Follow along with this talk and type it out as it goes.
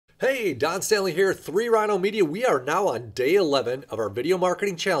Hey, Don Stanley here, 3 Rhino Media. We are now on day 11 of our video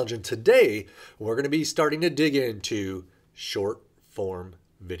marketing challenge, and today we're going to be starting to dig into short form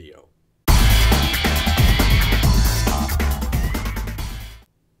video.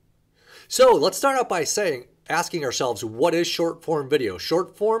 So let's start out by asking ourselves, what is short form video?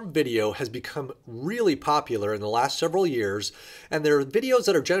 Short form video has become really popular in the last several years, and they're videos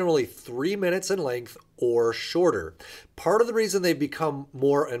that are generally 3 minutes in length or shorter. Part of the reason they've become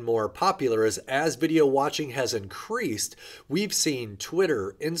more and more popular is as video watching has increased, we've seen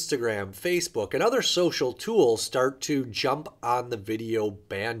Twitter, Instagram, Facebook, and other social tools start to jump on the video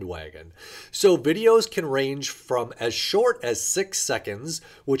bandwagon. So videos can range from as short as 6 seconds,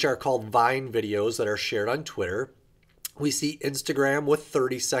 which are called Vine videos that are shared on Twitter. We see Instagram with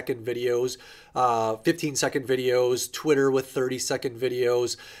 30-second videos, 15-second videos, Twitter with 30-second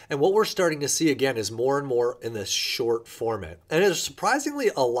videos. And what we're starting to see again is more and more in this short format. And there's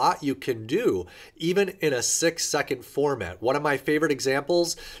surprisingly a lot you can do even in a 6-second format. One of my favorite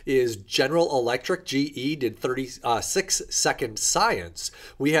examples is General Electric, GE, did 6-second science.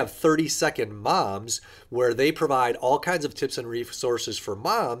 We have 30-second moms where they provide all kinds of tips and resources for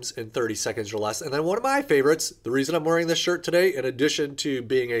moms in 30 seconds or less. And then one of my favorites, the reason I'm wearing this shirt today, in addition to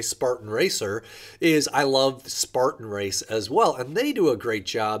being a Spartan racer, is I love Spartan Race as well. And they do a great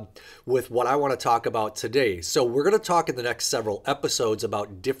job with what I want to talk about today. So we're going to talk in the next several episodes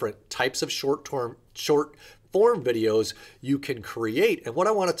about different types of short form videos you can create. And what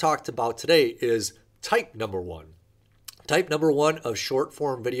I want to talk about today is type number one. Type number one of short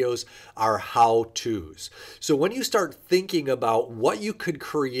form videos are how-tos. So when you start thinking about what you could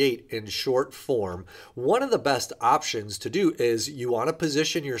create in short form, one of the best options to do is you want to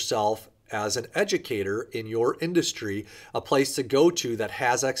position yourself as an educator in your industry, a place to go to that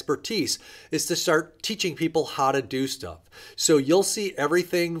has expertise, is to start teaching people how to do stuff. So you'll see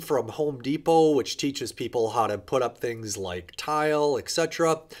everything from Home Depot, which teaches people how to put up things like tile,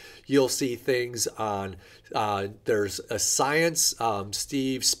 etc. You'll see things on, there's a science,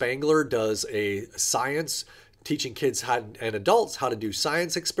 Steve Spangler does a science teaching kids and adults how to do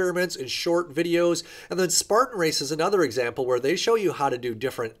science experiments in short videos. And then Spartan Race is another example where they show you how to do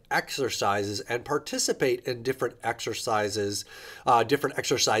different exercises and participate in different exercises, different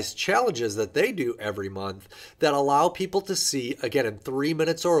exercise challenges that they do every month that allow people to see, again, in 3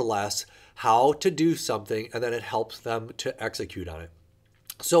 minutes or less, how to do something, and then it helps them to execute on it.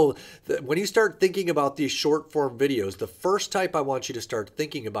 So when you start thinking about these short form videos, the first type I want you to start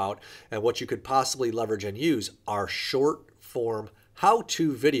thinking about and what you could possibly leverage and use are short form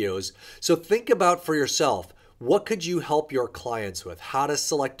how-to videos. So think about for yourself, what could you help your clients with? How to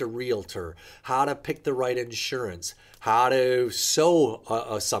select a realtor, how to pick the right insurance, how to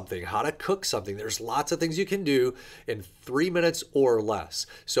sew something, how to cook something. There's lots of things you can do in 3 minutes or less.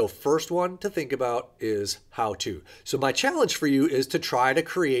 So first one to think about is how to. So my challenge for you is to try to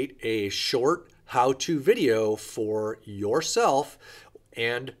create a short how-to video for yourself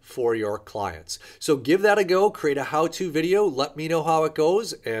and for your clients. So give that a go, create a how-to video, let me know how it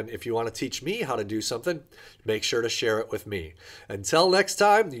goes, and if you want to teach me how to do something, make sure to share it with me. Until next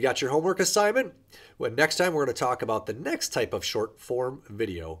time, you got your homework assignment. Next time we're going to talk about the next type of short form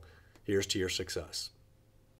video. Here's to your success.